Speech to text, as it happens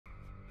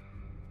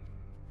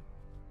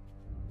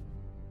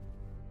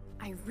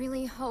I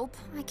really hope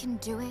I can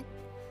do it,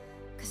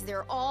 because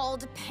they're all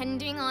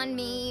depending on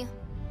me.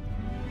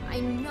 I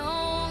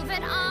know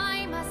that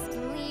I must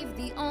leave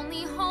the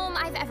only home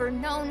I've ever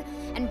known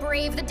and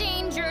brave the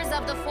dangers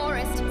of the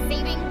forest,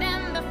 saving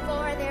them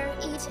before they're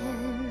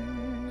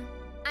eaten.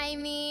 I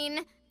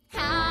mean,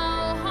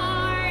 how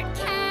hard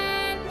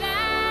can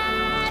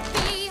that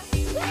be?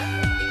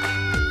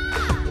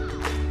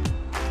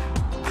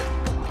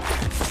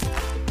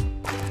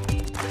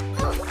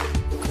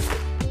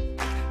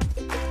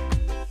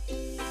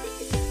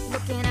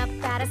 Looking up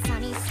at a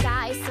sunny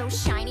sky so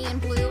shiny and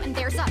blue, and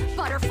there's a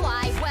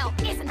butterfly. Well,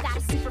 isn't that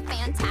a super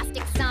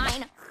fantastic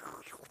sign?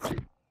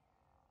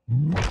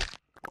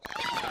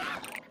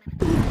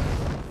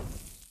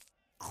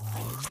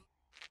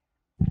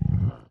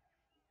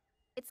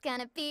 It's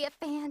gonna be a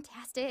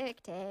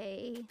fantastic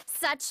day.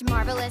 Such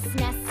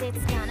marvelousness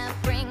it's gonna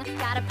bring.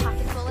 Got a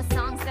pocket full of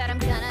songs that I'm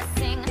gonna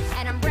sing,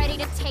 and I'm ready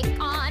to take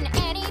on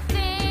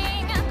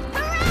anything.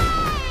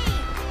 Hooray!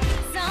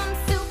 Some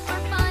super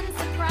fun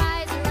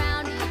surprise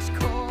around each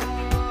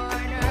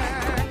corner.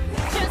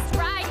 Just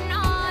riding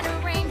on a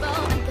rainbow,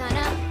 I'm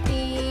gonna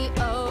be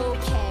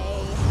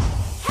okay.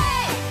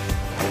 Hey!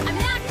 I'm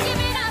not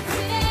giving up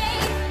today.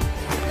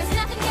 There's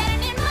nothing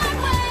getting in my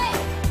way.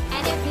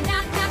 And if you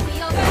knock me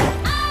over,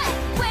 I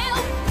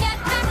will get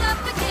back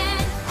up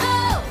again.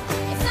 Oh,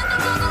 if something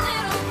goes a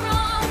little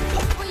wrong,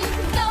 well, you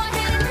can go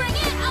ahead and bring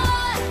it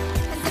on.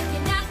 'Cause if you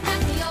knock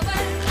me over,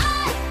 I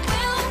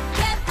will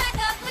get back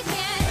up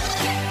again.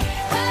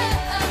 Oh,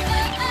 oh,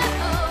 oh, oh,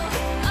 oh,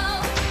 oh,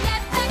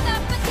 get back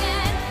up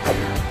again.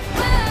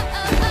 Oh,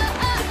 oh, oh,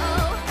 oh,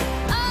 oh,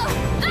 oh,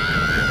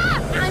 ah!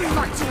 I'm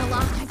marching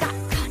along, I got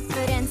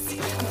confidence.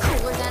 I'm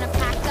cooler than a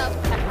pack of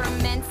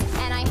peppermints,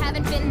 and I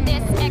haven't been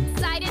this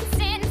excited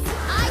since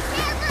I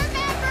can't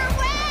remember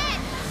when.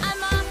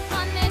 I'm off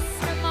on this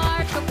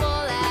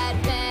remarkable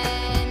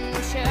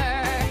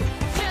adventure,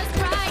 just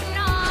riding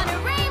on a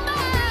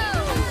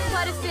rainbow.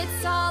 What if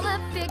it's all a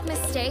big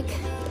mistake?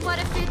 What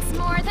if it's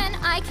more than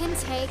I can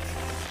take?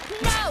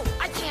 No,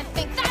 I can't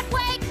think that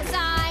way, 'cause